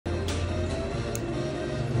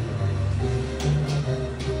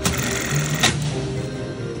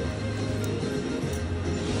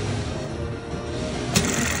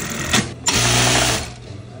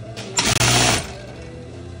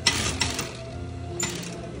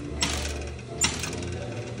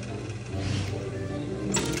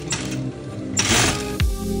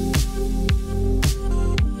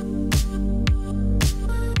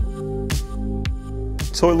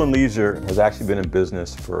Toil and Leisure has actually been in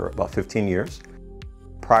business for about 15 years.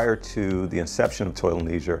 Prior to the inception of Toil and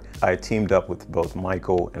Leisure, I teamed up with both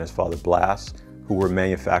Michael and his father Blas, who were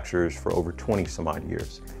manufacturers for over 20 some odd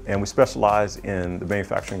years. And we specialize in the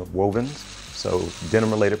manufacturing of wovens, so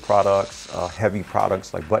denim-related products, heavy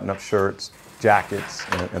products like button-up shirts, jackets,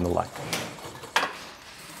 and the like.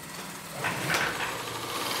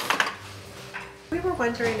 We were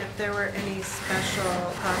wondering if there were any special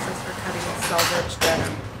process for cutting salvage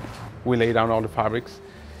denim. We lay down all the fabrics,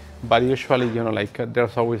 but usually,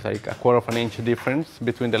 there's always like a quarter of an inch difference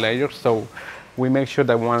between the layers, so we make sure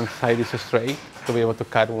that one side is straight to be able to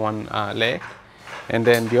cut one leg, and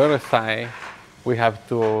then the other side, we have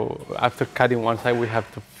to, after cutting one side, we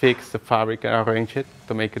have to fix the fabric and arrange it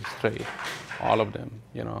to make it straight, all of them,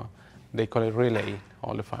 They call it relay,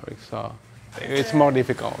 all the fabrics, so it's more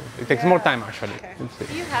difficult. It takes more time, actually. Okay.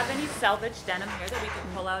 Do you have any salvage denim here that we can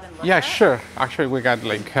pull out and look at? Yeah, sure. Actually, we got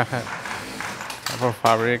like several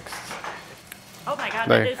fabrics. Oh my God,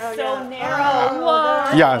 There. that is so yeah. narrow.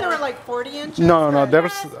 Whoa. Yeah. There were like 40 inches? No,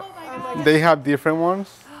 there's, Oh my God. they have different ones.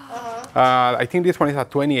 I think this one is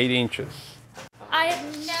at 28 inches. I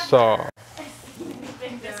have never So,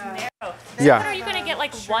 seen this narrow. yeah. What, are you going to get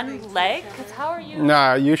like one leg? Because how are you?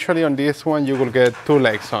 Nah, usually on this one, you will get 2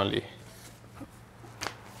 legs only.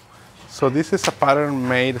 So this is a pattern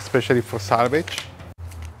made especially for salvage.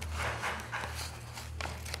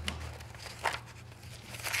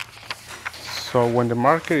 So when the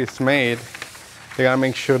marker is made, they gotta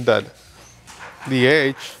make sure that the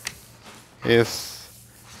edge is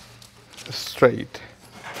straight.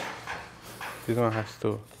 This one has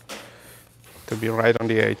to be right on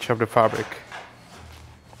the edge of the fabric.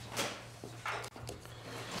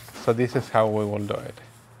 So this is how we will do it.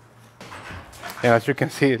 And as you can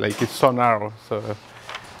see, it's so narrow, so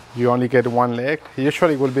you only get one leg.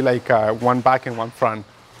 Usually it will be like one back and one front.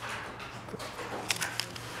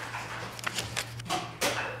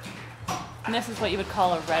 And this is what you would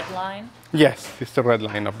call a red line? Yes, it's the red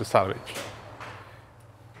line of the salvage.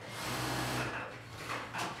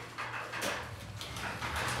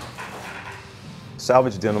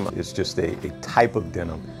 Salvage denim is just a type of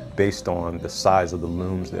denim based on the size of the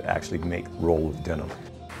looms that actually make roll of denim.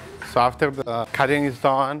 So after the cutting is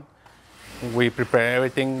done, we prepare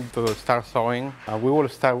everything to start sewing. We will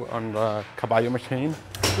start on the caballo machine.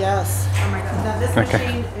 Yes. Oh my God. Now this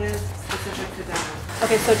machine is specific to denim.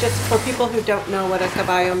 Okay, so just for people who don't know what a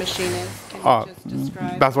caballo machine is, can you just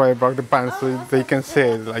describe? That's why I brought the pants, so they can see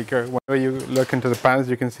it. Whenever you look into the pants,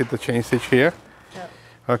 you can see the chain stitch here. Yep.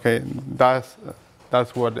 Okay, that's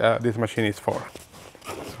what this machine is for.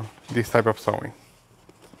 So, this type of sewing.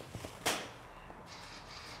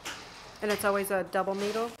 And it's always a double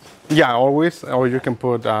needle? Yeah, always. Or you can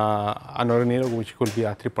put another needle, which could be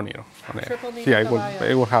a triple needle on it. Triple needle Yeah, caballo.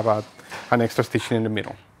 it will have an extra stitching in the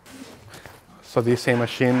middle. So this same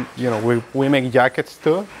machine, we make jackets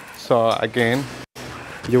too. So again,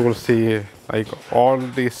 you will see all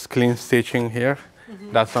this clean stitching here.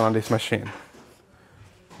 Mm-hmm. That's on this machine.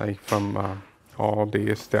 From all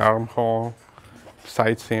these, the armhole,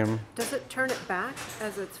 side seam. Does it turn it back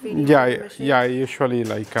as it's feeding Yeah, the machine? yeah. Usually,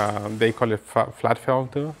 they call it flat fell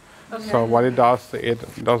too. Okay. So what it does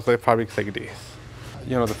the fabrics like this.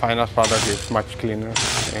 The final product is much cleaner,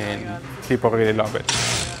 and people really love it.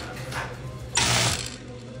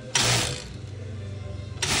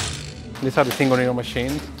 These are the single needle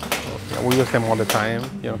machines. Yeah, we use them all the time,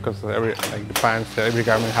 because the pants, every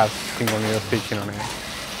garment has single needle stitching on it.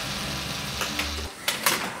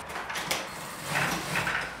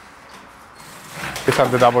 These are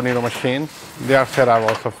the double needle machines. They are set up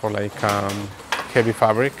also for heavy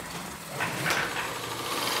fabric.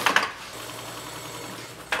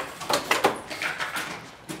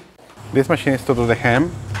 This machine is to do the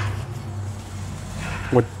hem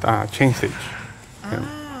with chain stitch.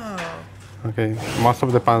 Okay, most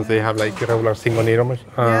of the pants they have irregular single needle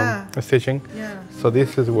stitching. Yeah. So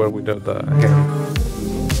this is where we do the hem.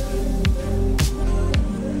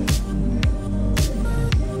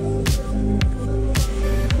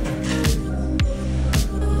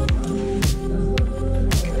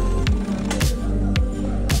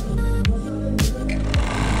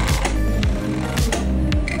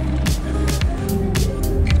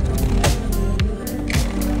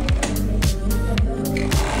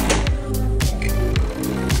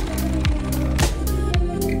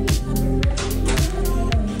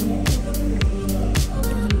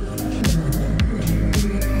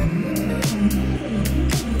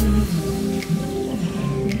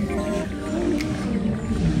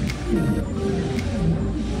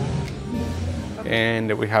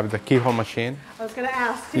 And we have the keyhole machine. I was going to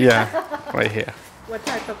ask. Yeah, right here. What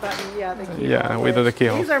type of button? Yeah, the keyhole. Yeah, with the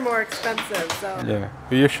keyhole. These are more expensive, so. Yeah,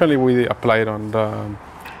 usually we apply it on the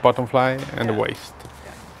bottom fly and the waist.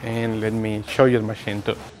 Yeah. And let me show you the machine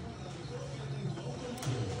too.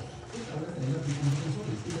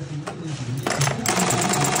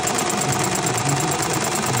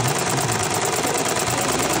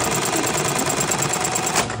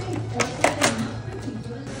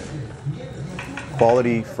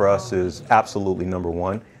 Quality for us is absolutely number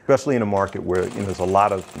one, especially in a market where there's a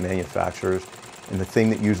lot of manufacturers, and the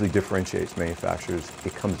thing that usually differentiates manufacturers,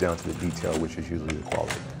 it comes down to the detail, which is usually the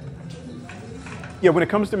quality. Yeah, when it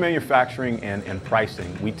comes to manufacturing and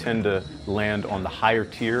pricing, we tend to land on the higher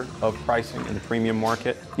tier of pricing in the premium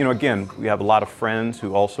market. Again, we have a lot of friends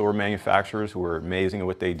who also are manufacturers who are amazing at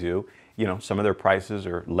what they do. Some of their prices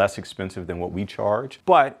are less expensive than what we charge,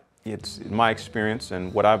 but it's in my experience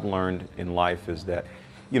and what I've learned in life is that,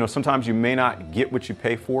 sometimes you may not get what you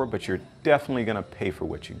pay for, but you're definitely going to pay for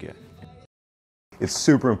what you get. It's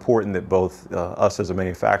super important that both us as a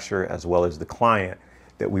manufacturer as well as the client,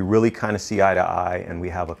 that we really kind of see eye to eye and we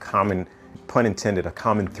have a common, pun intended, a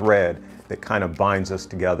common thread that kind of binds us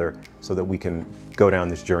together so that we can go down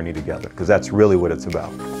this journey together, because that's really what it's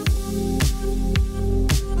about.